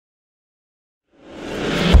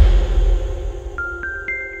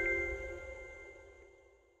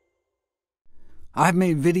I've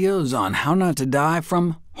made videos on how not to die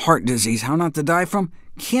from heart disease, how not to die from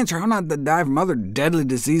cancer, how not to die from other deadly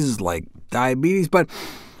diseases like diabetes, but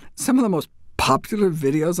some of the most popular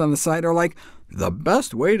videos on the site are like, the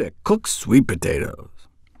best way to cook sweet potatoes.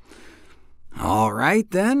 All right,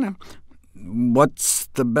 then. What's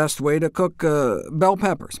the best way to cook bell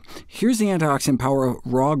peppers? Here's the antioxidant power of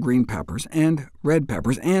raw green peppers and red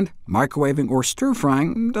peppers, and microwaving or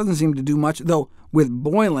stir-frying doesn't seem to do much, though with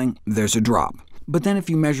boiling there's a drop. But then if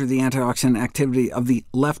you measure the antioxidant activity of the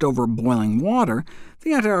leftover boiling water,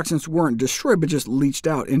 the antioxidants weren't destroyed, but just leached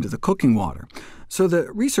out into the cooking water. So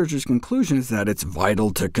the researchers' conclusion is that it's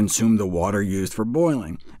vital to consume the water used for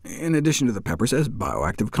boiling, in addition to the peppers, as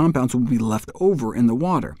bioactive compounds will be left over in the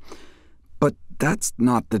water. But that's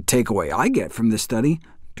not the takeaway I get from this study.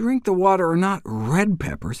 Drink the water or not, red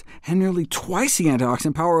peppers have nearly twice the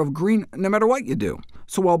antioxidant power of green, no matter what you do.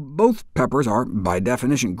 So while both peppers are, by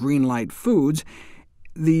definition, green light foods,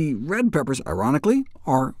 the red peppers, ironically,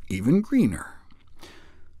 are even greener.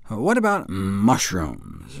 What about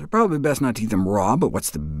mushrooms? They're probably best not to eat them raw, but what's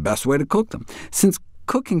the best way to cook them? Since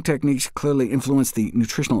cooking techniques clearly influence the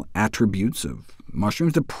nutritional attributes of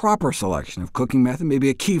mushrooms, the proper selection of cooking method may be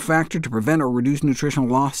a key factor to prevent or reduce nutritional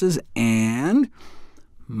losses, and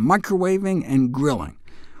microwaving and grilling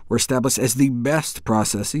were established as the best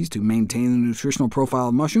processes to maintain the nutritional profile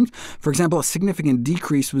of mushrooms. For example, a significant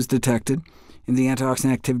decrease was detected in the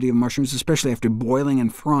antioxidant activity of mushrooms, especially after boiling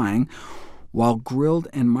and frying, while grilled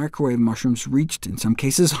and microwave mushrooms reached, in some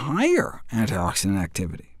cases, higher antioxidant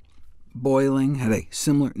activity. Boiling had a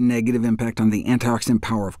similar negative impact on the antioxidant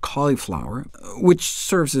power of cauliflower, which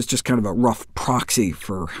serves as just kind of a rough proxy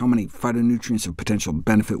for how many phytonutrients of potential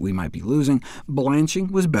benefit we might be losing.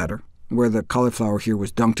 Blanching was better, where the cauliflower here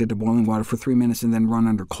was dunked into boiling water for 3 minutes and then run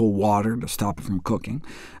under cold water to stop it from cooking.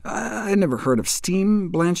 I'd never heard of steam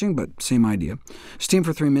blanching, but same idea. Steam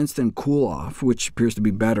for 3 minutes, then cool off, which appears to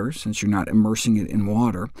be better since you're not immersing it in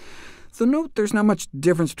water. So note there's not much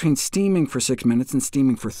difference between steaming for 6 minutes and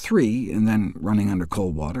steaming for 3, and then running under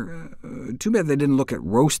cold water. Too bad they didn't look at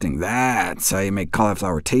roasting. That's how you make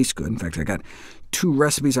cauliflower taste good. In fact, I got 2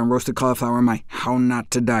 recipes on roasted cauliflower in my How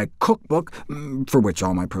Not to Die cookbook, for which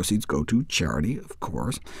all my proceeds go to charity, of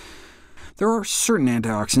course. There are certain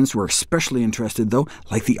antioxidants we're especially interested, though,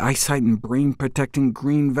 like the eyesight and brain-protecting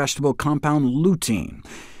green vegetable compound lutein.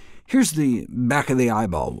 Here's the back of the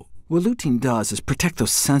eyeball. What lutein does is protect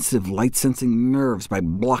those sensitive light-sensing nerves by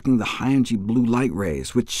blocking the high-energy blue light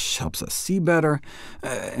rays, which helps us see better,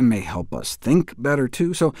 and may help us think better,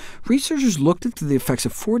 too. So researchers looked into the effects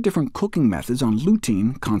of 4 different cooking methods on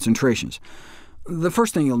lutein concentrations. The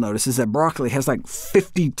first thing you'll notice is that broccoli has like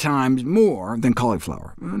 50 times more than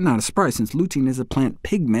cauliflower. Not a surprise, since lutein is a plant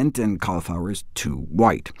pigment and cauliflower is too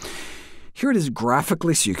white. Here it is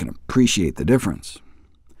graphically so you can appreciate the difference.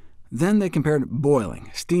 Then they compared boiling,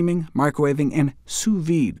 steaming, microwaving, and sous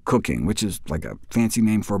vide cooking, which is like a fancy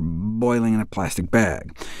name for boiling in a plastic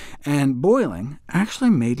bag. And boiling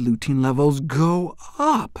actually made lutein levels go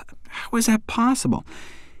up. How is that possible?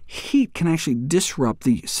 Heat can actually disrupt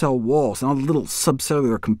the cell walls and all the little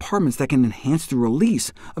subcellular compartments that can enhance the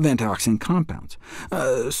release of antioxidant compounds.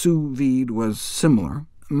 Sous vide was similar,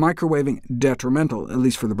 microwaving detrimental, at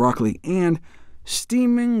least for the broccoli, and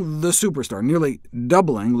steaming the superstar, nearly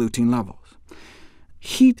doubling lutein levels.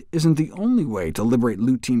 Heat isn't the only way to liberate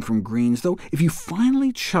lutein from greens, though. If you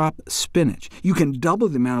finely chop spinach, you can double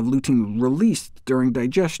the amount of lutein released during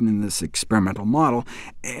digestion in this experimental model,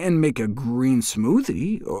 and make a green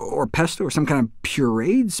smoothie, or pesto, or some kind of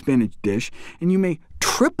pureed spinach dish, and you may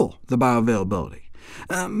triple the bioavailability.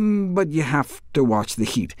 But you have to watch the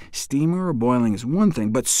heat. Steaming or boiling is one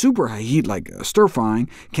thing, but super high heat, like stir-frying,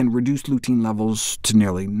 can reduce lutein levels to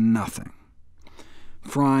nearly nothing.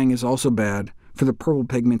 Frying is also bad for the purple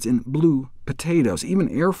pigments in blue potatoes. Even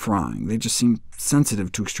air frying, they just seem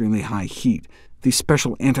sensitive to extremely high heat. These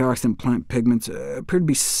special antioxidant plant pigments appear to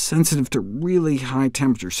be sensitive to really high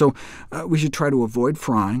temperatures, so we should try to avoid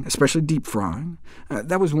frying, especially deep frying.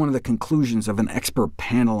 That was one of the conclusions of an expert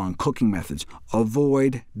panel on cooking methods.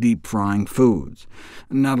 Avoid deep frying foods.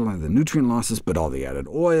 Not only the nutrient losses, but all the added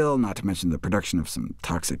oil, not to mention the production of some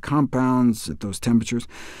toxic compounds at those temperatures.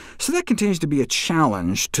 So that continues to be a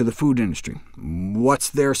challenge to the food industry. What's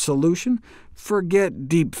their solution? Forget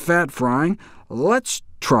deep fat frying. Let's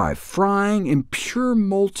try frying in pure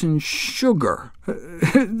molten sugar.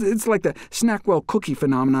 It's like the Snackwell cookie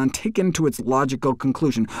phenomenon taken to its logical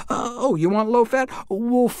conclusion. Oh, you want low fat?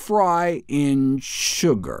 We'll fry in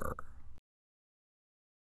sugar.